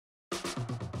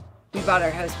We bought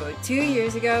our houseboat 2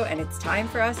 years ago, and it's time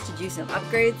for us to do some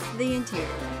upgrades to the interior.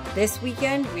 This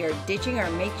weekend, we are ditching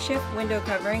our makeshift window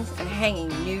coverings and hanging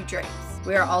new drapes.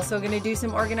 We are also going to do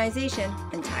some organization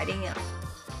and tidying up.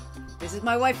 This is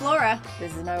my wife Laura.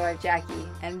 This is my wife Jackie.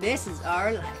 And this is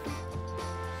our life.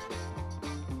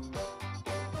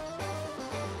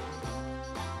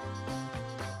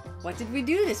 What did we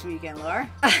do this weekend, Laura?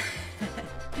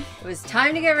 It was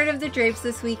time to get rid of the drapes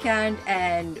this weekend,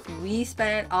 and we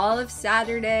spent all of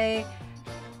Saturday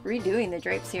redoing the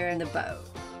drapes here in the boat.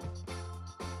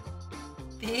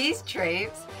 These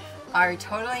drapes are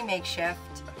totally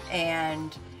makeshift,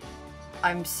 and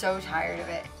I'm so tired of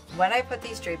it. When I put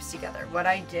these drapes together, what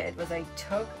I did was I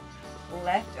took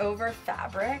leftover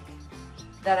fabric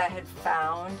that I had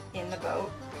found in the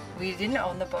boat. We didn't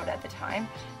own the boat at the time,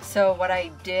 so what I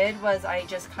did was I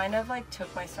just kind of like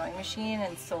took my sewing machine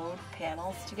and sewed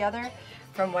panels together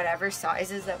from whatever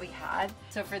sizes that we had.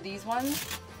 So for these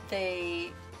ones,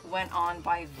 they went on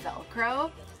by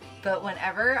Velcro, but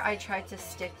whenever I tried to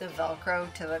stick the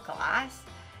Velcro to the glass,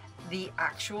 the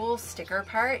actual sticker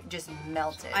part just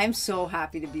melted. I'm so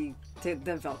happy the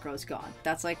Velcro's gone.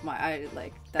 That's like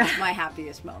that's my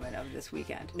happiest moment of this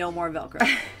weekend. No more Velcro.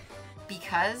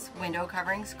 Because window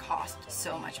coverings cost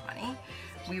so much money,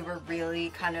 we were really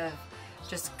kind of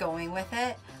just going with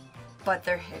it, but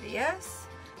they're hideous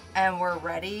and we're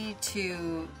ready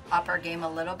to up our game a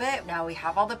little bit. Now we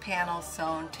have all the panels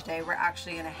sewn. Today we're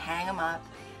actually gonna hang them up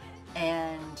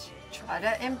and try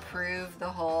to improve the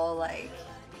whole like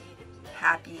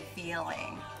happy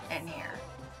feeling in here.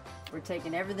 We're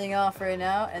taking everything off right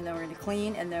now, and then we're gonna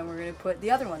clean, and then we're gonna put the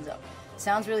other ones up.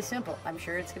 Sounds really simple. I'm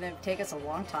sure it's gonna take us a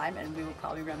long time, and we will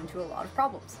probably run into a lot of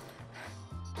problems.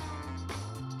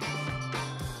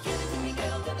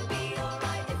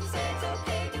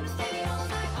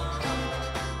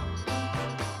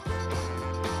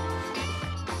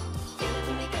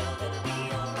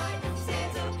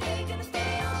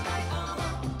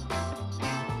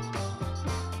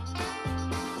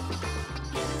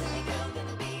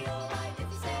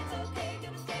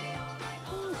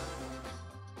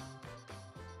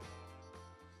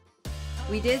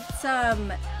 We did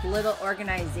some little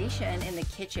organization in the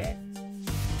kitchen.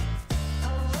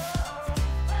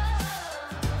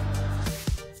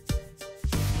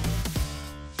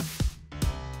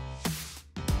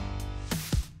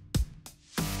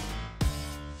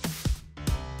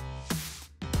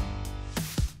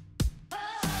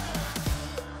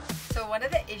 So one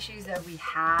of the issues that we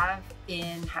have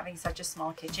in having such a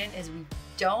small kitchen is we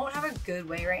don't have a good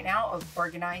way right now of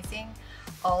organizing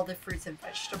all the fruits and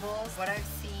vegetables. What I've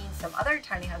seen some other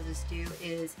tiny houses do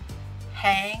is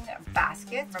hang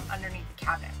baskets from underneath the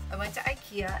cabinets. I went to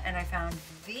IKEA and I found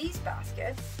these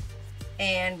baskets,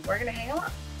 and we're gonna hang them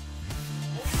up.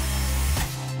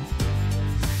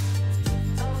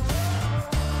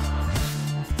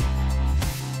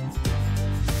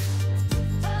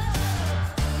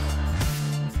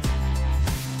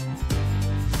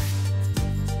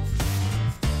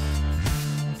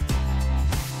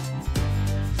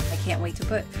 Can't wait to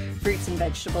put fruits and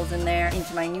vegetables in there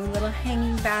into my new little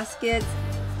hanging baskets.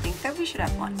 I think that we should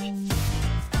have lunch.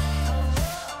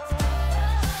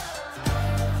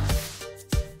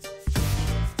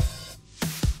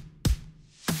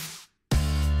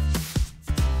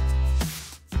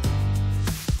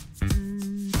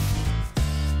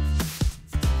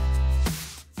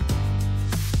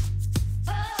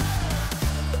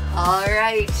 All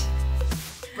right.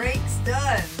 Break's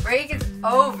done. Break is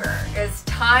over. It's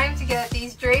time to get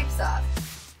these drapes up.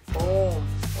 Boom.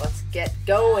 Let's get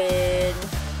going.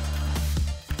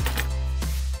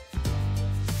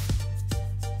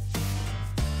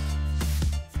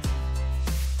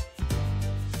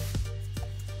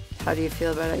 How do you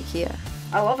feel about IKEA?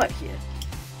 I love IKEA.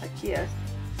 IKEA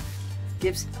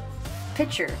gives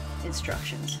picture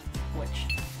instructions,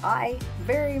 which I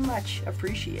very much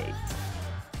appreciate.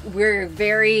 We're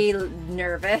very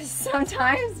nervous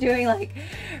sometimes doing like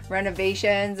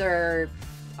renovations or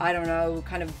I don't know,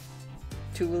 kind of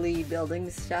tooly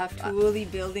building stuff.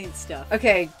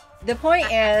 Okay, the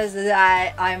point is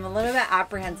that I'm a little bit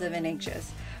apprehensive and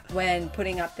anxious when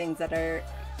putting up things that are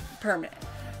permanent.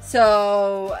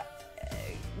 So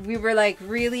we were like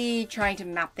really trying to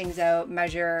map things out,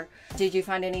 measure. Did you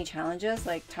find any challenges?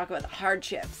 Like talk about the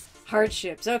hardships.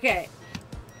 Hardships, okay.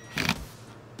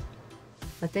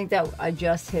 I think that I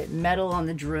just hit metal on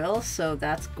the drill, so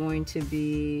that's going to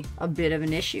be a bit of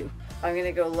an issue. I'm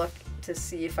gonna go look to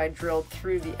see if I drilled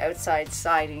through the outside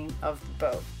siding of the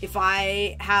boat. If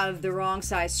I have the wrong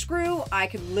size screw, I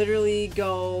could literally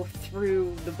go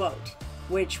through the boat,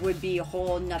 which would be a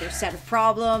whole nother set of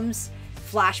problems.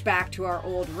 flashback to our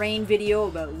old rain video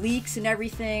about leaks and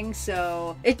everything.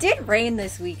 So it did rain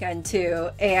this weekend too,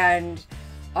 and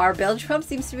our bilge pump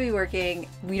seems to be working.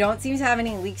 We don't seem to have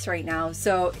any leaks right now.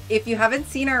 So if you haven't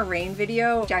seen our rain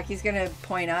video, Jackie's gonna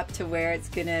point up to where it's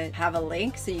gonna have a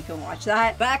link so you can watch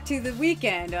that. Back to the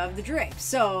weekend of the drapes.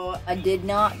 So I did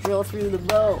not drill through the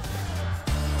boat.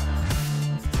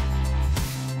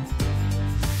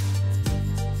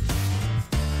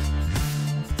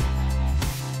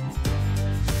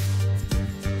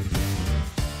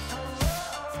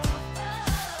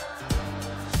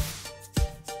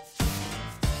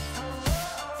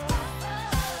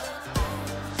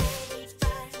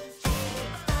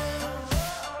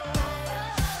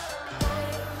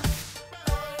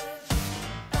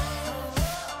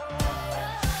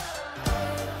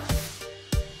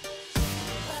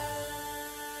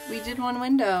 We did one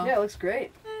window. Yeah, it looks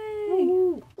great.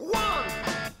 Hey.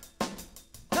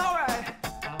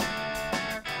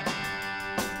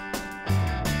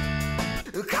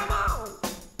 Come on!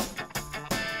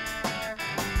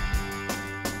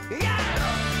 Yeah!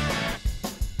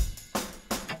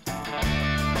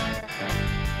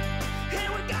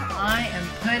 Here we go! I am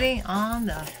putting on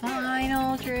the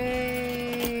final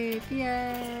drape.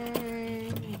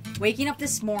 Yay! Waking up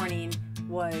this morning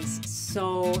was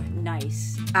so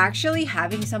nice. Actually,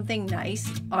 having something nice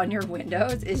on your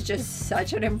windows is just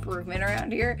such an improvement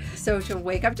around here. So to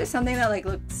wake up to something that like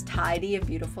looks tidy and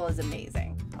beautiful is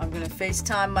amazing. I'm gonna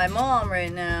FaceTime my mom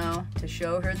right now to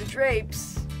show her the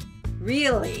drapes.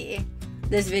 Really?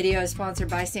 This video is sponsored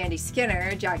by Sandy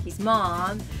Skinner, Jackie's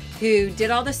mom, who did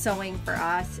all the sewing for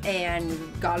us and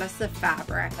got us the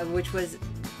fabric, which was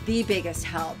the biggest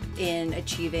help in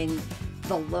achieving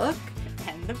the look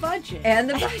And the budget. and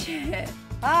the budget.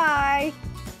 Hi!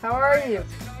 How are you?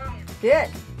 Good.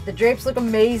 The drapes look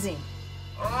amazing.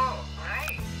 Oh,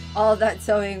 nice! All that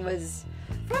sewing was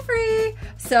for free.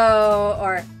 So,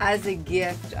 or as a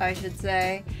gift, I should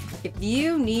say. If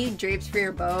you need drapes for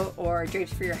your boat or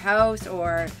drapes for your house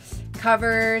or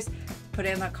covers, put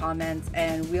it in the comments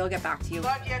and we'll get back to you.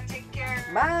 Love you, take care.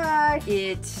 Bye!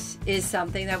 It is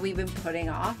something that we've been putting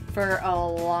off for a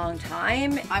long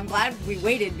time. I'm glad we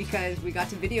waited because we got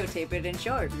to videotape it and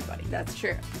show everybody. That's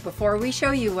true. Before we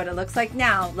show you what it looks like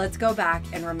now, let's go back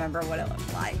and remember what it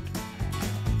looked like.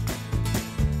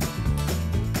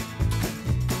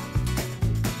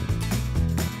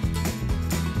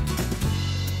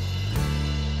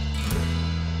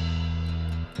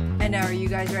 And now, are you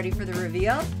guys ready for the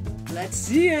reveal? Let's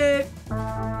see it!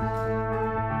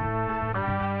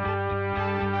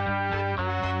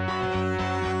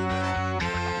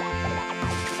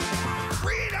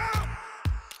 Freedom!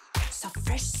 So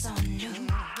fresh, so new.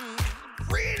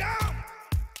 Freedom!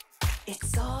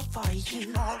 It's all for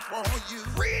you. All for you.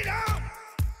 Freedom!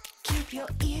 Keep your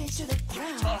ear to the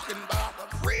ground. Talking about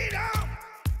the freedom!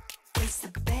 It's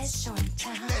the best show in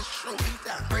town. Let's show you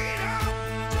that freedom!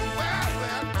 Well.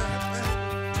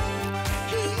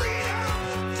 Freedom!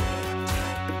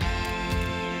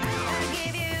 I'll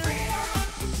give you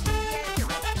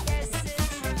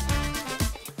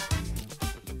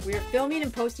We are filming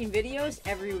and posting videos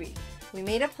every week. We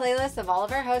made a playlist of all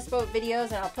of our houseboat videos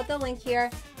and I'll put the link here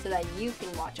so that you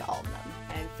can watch all of them.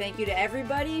 And thank you to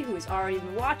everybody who has already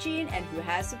been watching and who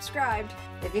has subscribed.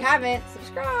 If you haven't,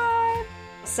 subscribe.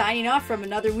 Signing off from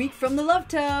another week from the LUV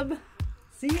TUB.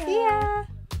 See ya! See ya.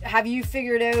 Have you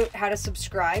figured out how to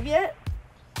subscribe yet?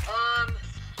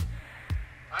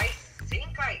 I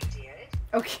think I did.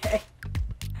 Okay.